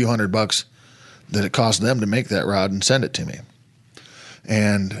worth the few $100 that it cost them to make that rod and send it to me.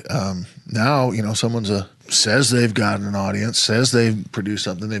 And now, someone says they've got an audience, says they've produced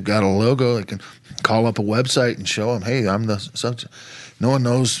something, they've got a logo, they can call up a website and show them, hey, I'm the such. No one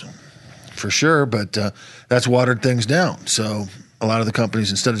knows for sure, but that's watered things down. So a lot of the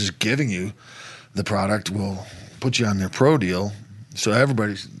companies, instead of just giving you the product, will put you on their pro deal, so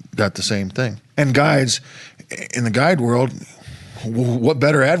everybody's got the same thing. And guides, in the guide world, what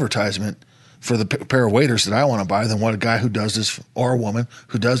better advertisement for the pair of waders that I want to buy than what a guy who does this, or a woman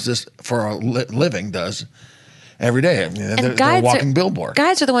who does this for a living, does every day. I mean, they're a walking billboard.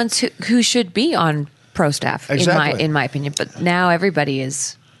 Guides are the ones who should be on pro staff, exactly. in my opinion. But now everybody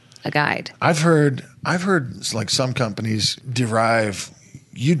is a guide. I've heard like some companies derive,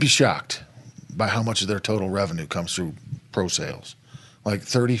 you'd be shocked by how much of their total revenue comes through pro sales, like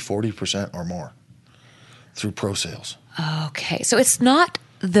 30-40% or more through pro sales. Okay, so it's not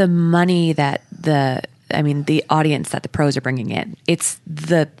the money that the audience that the pros are bringing in. It's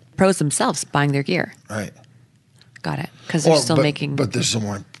the pros themselves buying their gear. Right. Got it. Because they're still making. But there's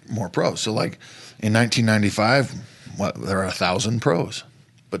still more pros. So like in 1995, there are 1,000 pros.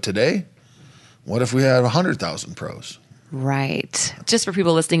 But today, what if we had 100,000 pros? Right. Just for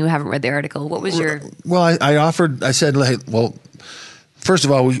people listening who haven't read the article, what was your? Well, I said, hey, well, first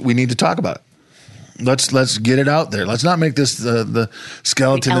of all, we need to talk about it. Let's get it out there. Let's not make this the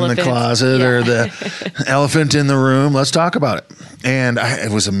skeleton in the closet or the elephant in the room. Let's talk about it. And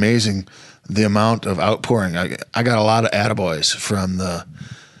it was amazing the amount of outpouring. I got a lot of attaboys from the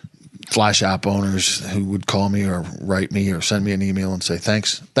fly shop owners who would call me or write me or send me an email and say,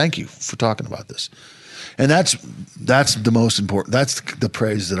 thank you for talking about this. And that's the most important. That's the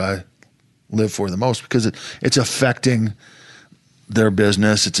praise that I live for the most, because it's affecting their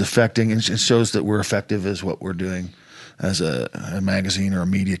business. It's affecting, and it shows that we're effective as what we're doing as a magazine or a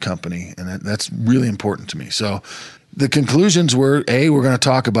media company. And that's really important to me. So the conclusions were, A, we're going to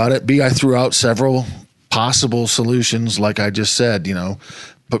talk about it. B, I threw out several possible solutions. Like I just said,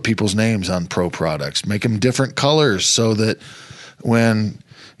 put people's names on pro products, make them different colors so that when,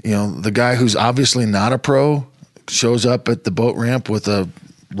 the guy who's obviously not a pro shows up at the boat ramp with a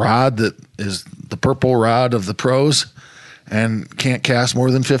rod that is the purple rod of the pros and can't cast more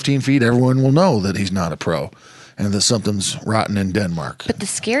than 15 feet, everyone will know that he's not a pro and that something's rotten in Denmark. But the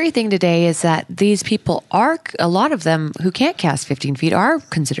scary thing today is that these people a lot of them who can't cast 15 feet are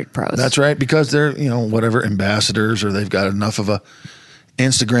considered pros. That's right, because they're, whatever, ambassadors, or they've got enough of a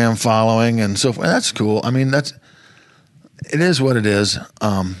Instagram following and so forth. That's cool. I mean, it is what it is.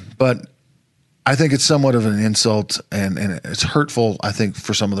 But I think it's somewhat of an insult and it's hurtful, I think,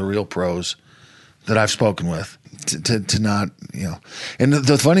 for some of the real pros that I've spoken with to not, And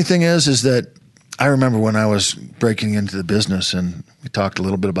the funny thing is that I remember when I was breaking into the business, and we talked a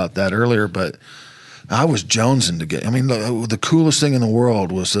little bit about that earlier, but I was jonesing to get, the coolest thing in the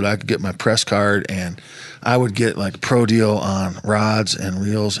world was that I could get my press card and I would get like a pro deal on rods and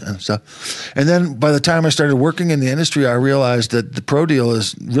reels and stuff. And then by the time I started working in the industry, I realized that the pro deal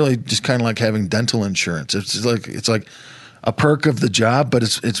is really just kind of like having dental insurance. It's like a perk of the job, but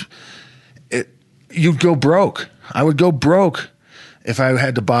you'd go broke. I would go broke if I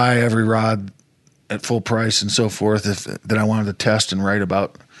had to buy every rod at full price and so forth that I wanted to test and write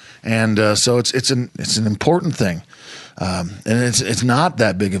about. And so it's an important thing, and it's not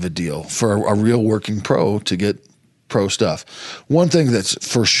that big of a deal for a real working pro to get pro stuff. One thing that's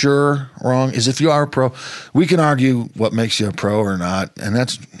for sure wrong is if you are a pro, we can argue what makes you a pro or not. And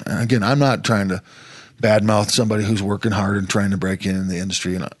that's, again, I'm not trying to badmouth somebody who's working hard and trying to break in the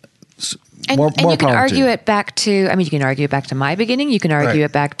industry. And you can argue it back to, I mean, you can argue it back to my beginning. You can argue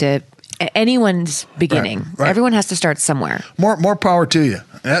it back to anyone's beginning. Right. Everyone has to start somewhere. More power to you.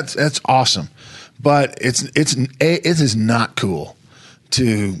 That's awesome. But it is not cool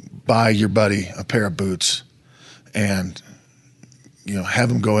to buy your buddy a pair of boots and,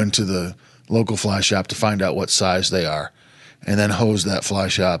 have him go into the local fly shop to find out what size they are and then hose that fly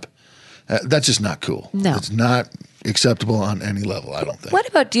shop. That's just not cool. No. It's not acceptable on any level, I don't think. What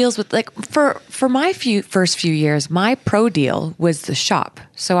about deals with, like, for my first few years, my pro deal was the shop.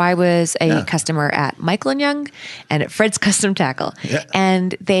 So I was a customer at Michael & Young and at Fred's Custom Tackle. Yeah.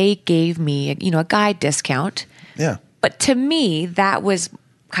 And they gave me, a guide discount. Yeah. But to me, that was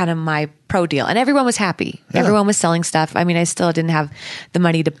kind of my pro deal. And everyone was happy. Yeah. Everyone was selling stuff. I mean, I still didn't have the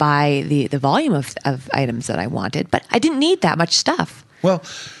money to buy the volume of items that I wanted, but I didn't need that much stuff. Well,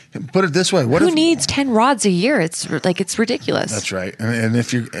 put it this way: who needs 10 rods a year? It's ridiculous. That's right. And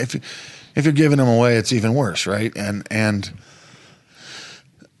if you're giving them away, it's even worse, right? And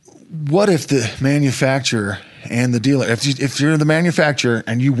what if the manufacturer and the dealer, if you're the manufacturer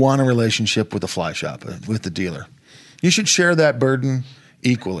and you want a relationship with the fly shop, with the dealer, you should share that burden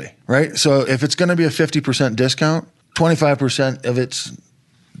equally, right? So if it's going to be a 50% discount, 25% of it's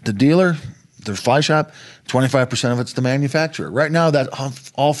the dealer, the fly shop, 25% of it's the manufacturer. Right now, that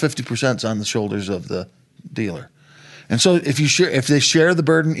all 50% is on the shoulders of the dealer. And so if they share the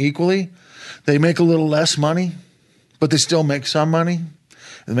burden equally, they make a little less money, but they still make some money.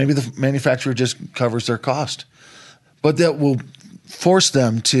 And maybe the manufacturer just covers their cost. But that will force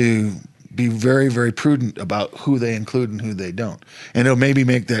them to be very, very prudent about who they include and who they don't. And it'll maybe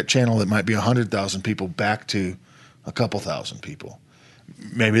make that channel that might be 100,000 people back to a couple thousand people.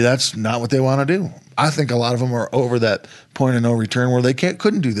 Maybe that's not what they want to do. I think a lot of them are over that point of no return where they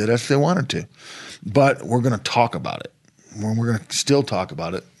couldn't do that if they wanted to. But we're going to talk about it. We're going to still talk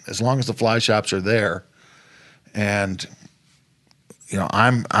about it as long as the fly shops are there. And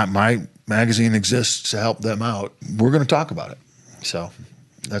my magazine exists to help them out. We're going to talk about it. So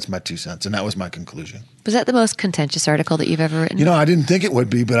that's my 2 cents, and that was my conclusion. Was that the most contentious article that you've ever written? I didn't think it would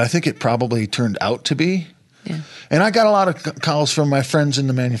be, but I think it probably turned out to be. Yeah. And I got a lot of calls from my friends in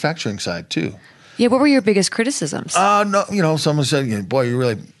the manufacturing side too. Yeah, what were your biggest criticisms? No, someone said, "Boy, you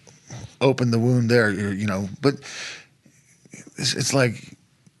really opened the wound there." But it's like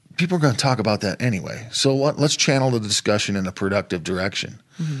people are going to talk about that anyway. So let's channel the discussion in a productive direction,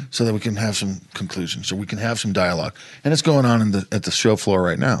 so that we can have some conclusions, so we can have some dialogue. And it's going on at the show floor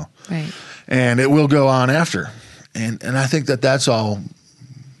right now, right? And it will go on after. And I think that's all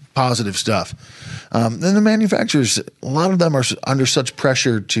positive stuff. Then the manufacturers, a lot of them are under such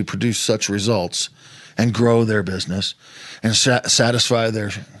pressure to produce such results and grow their business and satisfy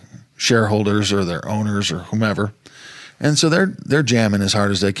their shareholders or their owners or whomever. And so they're jamming as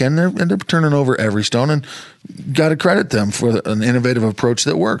hard as they can. They're turning over every stone, and got to credit them for an innovative approach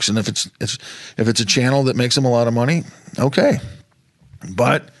that works. And if it's a channel that makes them a lot of money, okay.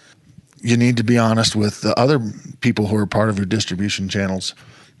 But you need to be honest with the other people who are part of your distribution channels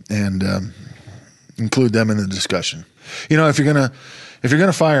and include them in the discussion. If you're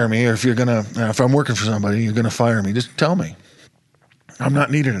gonna fire me, or if I'm working for somebody, you're gonna fire me, just tell me I'm not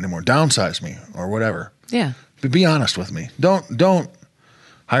needed anymore. Downsize me or whatever. Yeah. But be honest with me. Don't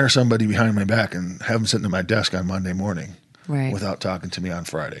hire somebody behind my back and have them sitting at my desk on Monday morning without talking to me on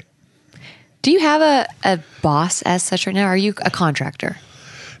Friday. Do you have a boss as such right now? Are you a contractor?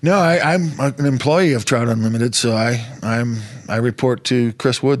 No, I'm an employee of Trout Unlimited, so I report to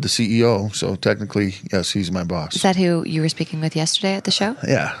Chris Wood, the CEO. So technically, yes, he's my boss. Is that who you were speaking with yesterday at the show?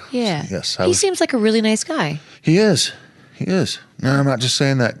 Yeah. Yeah. Yes. He seems like a really nice guy. He is. No, I'm not just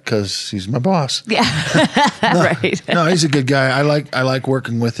saying that because he's my boss. Yeah. Right. No, he's a good guy. I like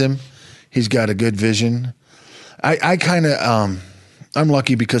working with him. He's got a good vision. I kind of I'm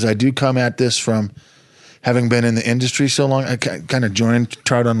lucky because I do come at this from having been in the industry so long. I kind of joined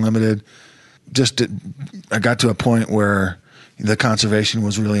Trout Unlimited. I got to a point where the conservation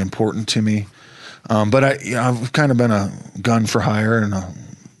was really important to me. But I've kind of been a gun for hire and a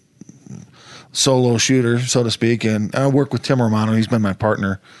solo shooter, so to speak. And I work with Tim Romano. He's been my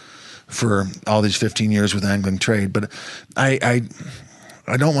partner for all these 15 years with Angling Trade. But I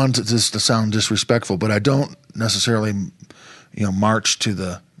don't want this to sound disrespectful, but I don't necessarily, march to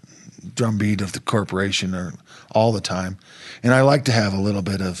the drumbeat of the corporation or all the time. And I like to have a little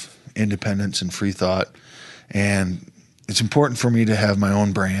bit of independence and free thought. And it's important for me to have my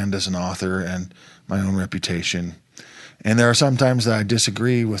own brand as an author and my own reputation. And there are some times that I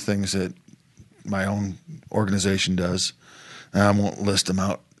disagree with things that my own organization does. And I won't list them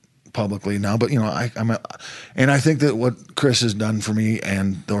out publicly now, but and I think that what Chris has done for me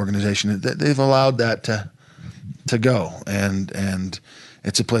and the organization, that they've allowed that to go, and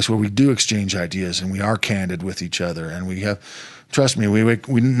it's a place where we do exchange ideas and we are candid with each other, and we have, trust me, we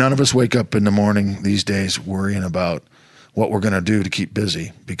none of us wake up in the morning these days worrying about what we're going to do to keep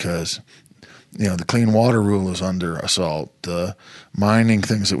busy, because the clean water rule is under assault. The mining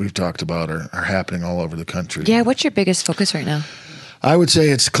things that we've talked about are happening all over the country. Yeah, what's your biggest focus right now? I would say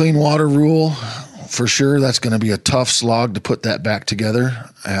it's clean water rule for sure. That's going to be a tough slog to put that back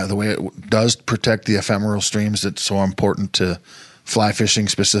together. The way it does protect the ephemeral streams that's so important to fly fishing,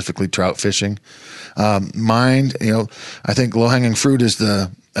 specifically trout fishing. Mine, I think low-hanging fruit is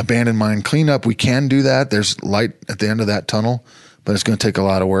the abandoned mine cleanup. We can do that. There's light at the end of that tunnel, but it's going to take a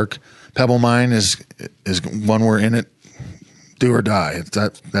lot of work. Pebble mine is one we're in it, do or die.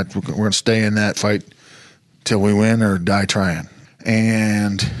 We're going to stay in that fight till we win or die trying.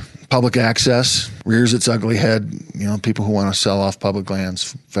 And public access rears its ugly head. People who want to sell off public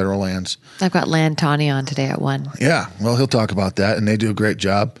lands, federal lands. I've got Land Tawny on today at 1. Yeah, well, he'll talk about that, and they do a great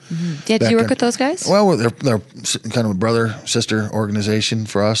job. Mm-hmm. Yeah, did you work with those guys? Well, they're kind of a brother-sister organization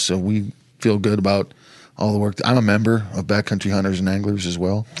for us, so we feel good about all the work. I'm a member of Backcountry Hunters and Anglers as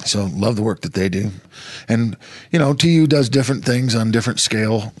well, so love the work that they do. And, TU does different things on different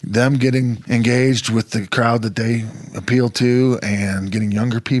scale. Them getting engaged with the crowd that they appeal to, and getting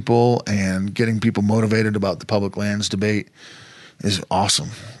younger people and getting people motivated about the public lands debate is awesome.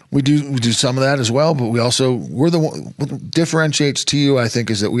 We do some of that as well, but what differentiates TU, I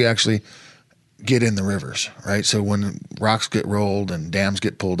think, is that we actually get in the rivers, right? So when rocks get rolled and dams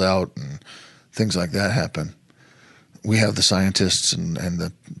get pulled out and things like that happen, we have the scientists and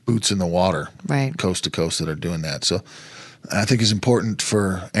the boots in the water, right, coast to coast, that are doing that. So I think it's important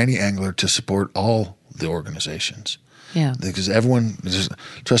for any angler to support all the organizations. Yeah. Because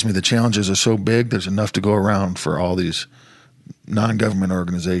trust me, the challenges are so big, there's enough to go around for all these non-government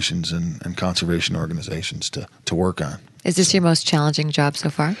organizations and conservation organizations to work on. Is this your most challenging job so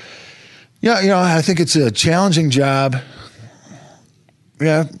far? Yeah, I think it's a challenging job.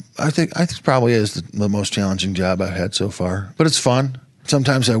 Yeah, I think it probably is the most challenging job I've had so far. But it's fun.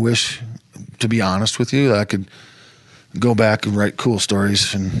 Sometimes I wish, to be honest with you, that I could go back and write cool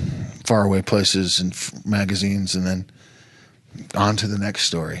stories in faraway places and magazines, and then on to the next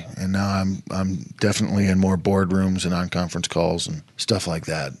story. And now I'm definitely in more boardrooms and on conference calls and stuff like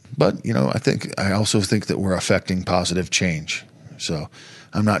that. But I also think that we're affecting positive change. So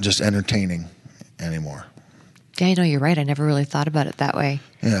I'm not just entertaining anymore. Yeah, you're right. I never really thought about it that way.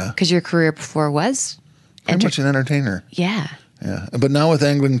 Yeah. Because your career before was pretty much an entertainer. Yeah. Yeah. But now with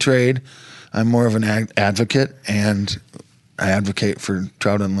angling trade, I'm more of an advocate, and I advocate for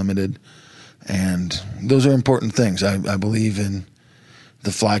Trout Unlimited. And those are important things. I believe in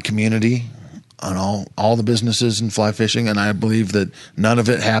the fly community, on all the businesses in fly fishing, and I believe that none of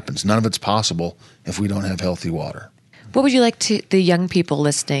it happens, none of it's possible if we don't have healthy water. What would you like the young people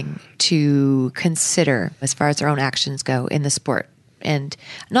listening to consider as far as their own actions go in the sport? And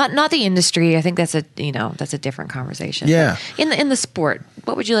not the industry. I think that's a different conversation. Yeah. But in the sport,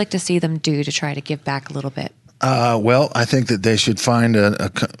 what would you like to see them do to try to give back a little bit? Well, I think that they should find a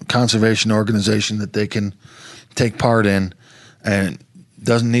conservation organization that they can take part in, and it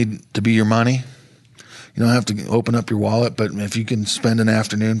doesn't need to be your money. You don't have to open up your wallet, but if you can spend an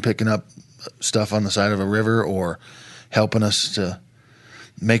afternoon picking up stuff on the side of a river, or helping us to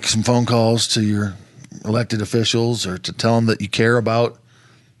make some phone calls to your elected officials, or to tell them that you care about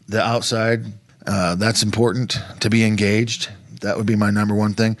the outside, that's important, to be engaged. That would be my number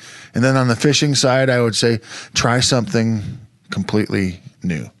one thing. And then on the fishing side, I would say try something completely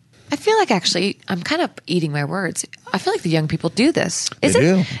new. I feel like actually I'm kind of eating my words. I feel like the young people do this. Is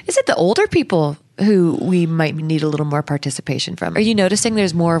it the older people who we might need a little more participation from? Are you noticing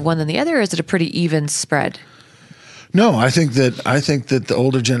there's more of one than the other, or is it a pretty even spread? No, I think that the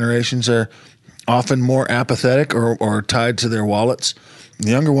older generations are often more apathetic or tied to their wallets.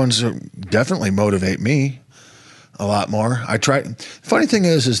 The younger ones definitely motivate me a lot more. I try. Funny thing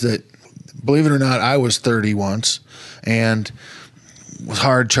is that, believe it or not, I was 30 once and was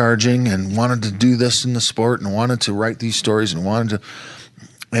hard charging and wanted to do this in the sport and wanted to write these stories and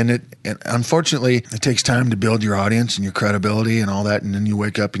and unfortunately it takes time to build your audience and your credibility and all that, and then you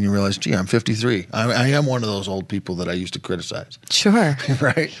wake up and you realize, gee, I'm 53. I am one of those old people that I used to criticize. Sure.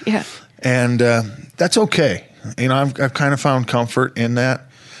 Right? Yeah. And that's okay. I've kind of found comfort in that,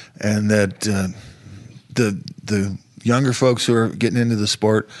 and that the younger folks who are getting into the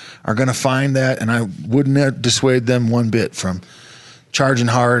sport are going to find that, and I wouldn't dissuade them one bit from charging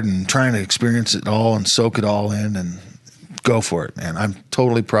hard and trying to experience it all and soak it all in and go for it, man. I'm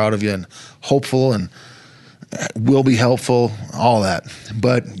totally proud of you and hopeful and will be helpful, all that.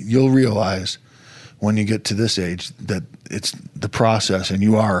 But you'll realize when you get to this age that it's the process, and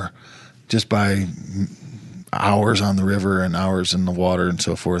you are, just by hours on the river and hours in the water and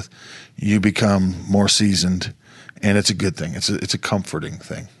so forth, you become more seasoned, and it's a good thing. It's a comforting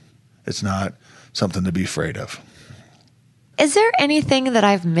thing. It's not something to be afraid of. Is there anything that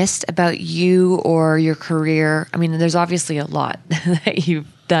I've missed about you or your career? I mean, there's obviously a lot that you've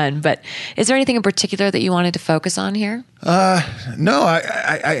done, but is there anything in particular that you wanted to focus on here? No,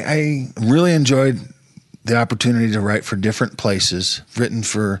 I really enjoyed the opportunity to write for different places. I've written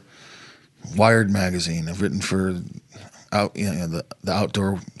for Wired magazine. I've written for the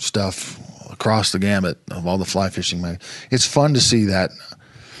outdoor stuff across the gamut of all the fly fishing. It's fun to see that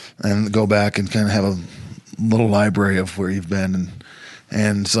and go back and kind of have a little library of where you've been,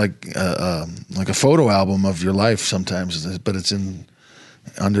 and it's like a photo album of your life sometimes, but it's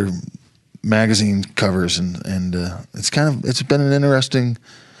under magazine covers, and it's been an interesting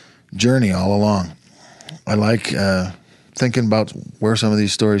journey all along. I like thinking about where some of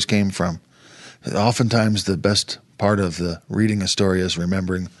these stories came from. Oftentimes the best part of reading a story is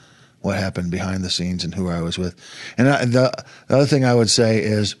remembering what happened behind the scenes and who I was with. And the other thing I would say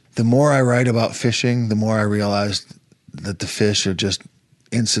is, the more I write about fishing, the more I realize that the fish are just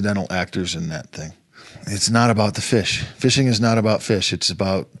incidental actors in that thing. It's not about the fish. Fishing is not about fish. It's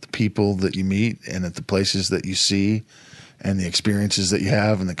about the people that you meet and at the places that you see and the experiences that you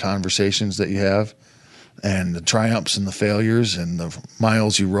have and the conversations that you have and the triumphs and the failures and the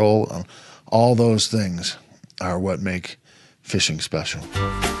miles you roll. All those things are what make fishing special.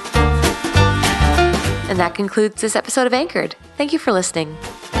 And that concludes this episode of Anchored. Thank you for listening.